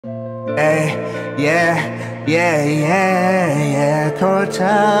Hey, yeah,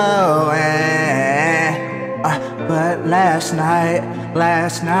 Krowuhtonan. But last night,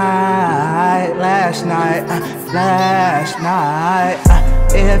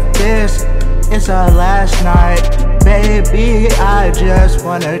 if this is our last night, baby, I just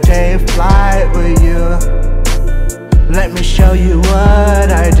wanna take flight with you. Let me show you what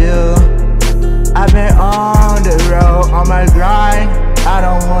I do. I've been on the road, on my grind. I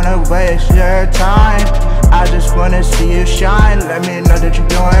don't wanna waste your time. I just wanna see you shine. Let me know that you're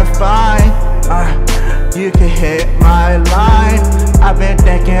doing fine. You can hit my line. I've been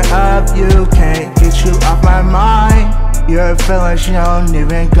thinking of you, can't get you off my mind. Your feelings you don't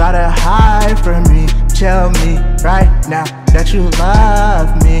even gotta hide from me. Tell me right now that you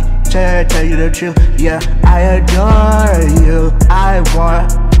love me. Tell you the truth, yeah, I adore you. I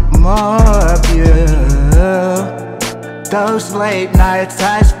want more of you. Those late nights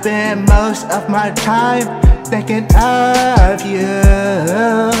I spend most of my time thinking of you.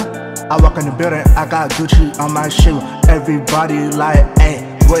 I walk in the building, I got Gucci on my shoe. Everybody like, hey,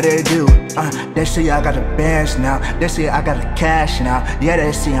 what they do? They see I got the bands now. They see I got the cash now. Yeah,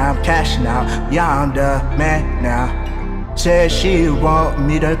 they see I'm cashing out. Yeah, I'm the man now. Said she want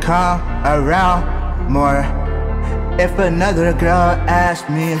me to come around more. If another girl asks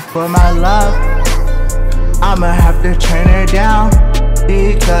me for my love, I'ma have to turn her down,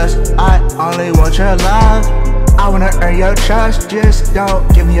 because I only want your love. I wanna earn your trust, just don't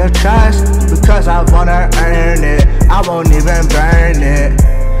give me your trust, because I wanna earn it, I won't even burn it.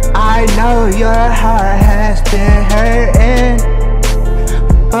 I know your heart has been hurting,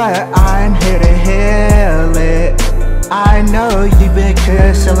 but I'm here to heal it. I know you've been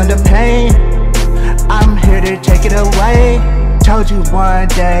concealing the pain, I'm here to take it away. Told you one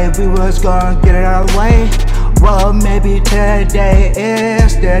day we was gonna get it our way. Well, maybe today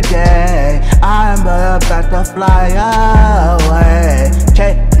is the day. I'm about to fly away.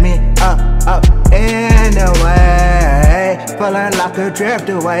 Take me up in the way. Feeling like a drift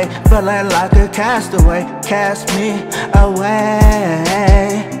away, feeling like a castaway. Cast me away.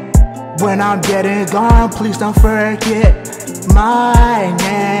 When I'm dead and gone, please don't forget my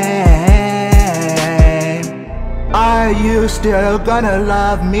name. Are you still gonna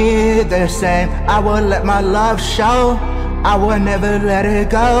love me the same? I will let my love show, I will never let it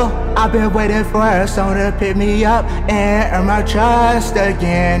go. I've been waiting for someone to pick me up and earn my trust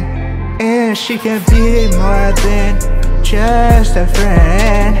again. And she can be more than just a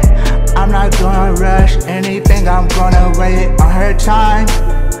friend. I'm not gonna rush anything, I'm gonna wait on her time.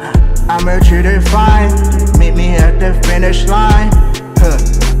 I'ma treat her fine, meet me at the finish line.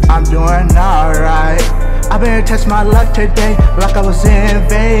 I'm doing alright. I've been testing my luck today, like I was in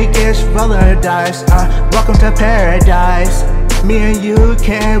Vegas, rolling the dice. Welcome to paradise. Me and you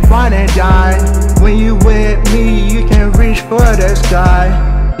can wine and dine. When you with me, you can reach for the sky.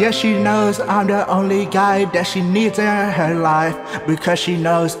 Yeah, she knows I'm the only guy that she needs in her life, because she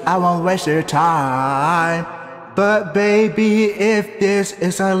knows I won't waste her time. But baby, if this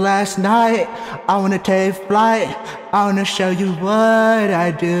is our last night, I wanna take flight. I wanna show you what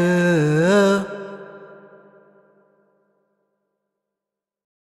I do.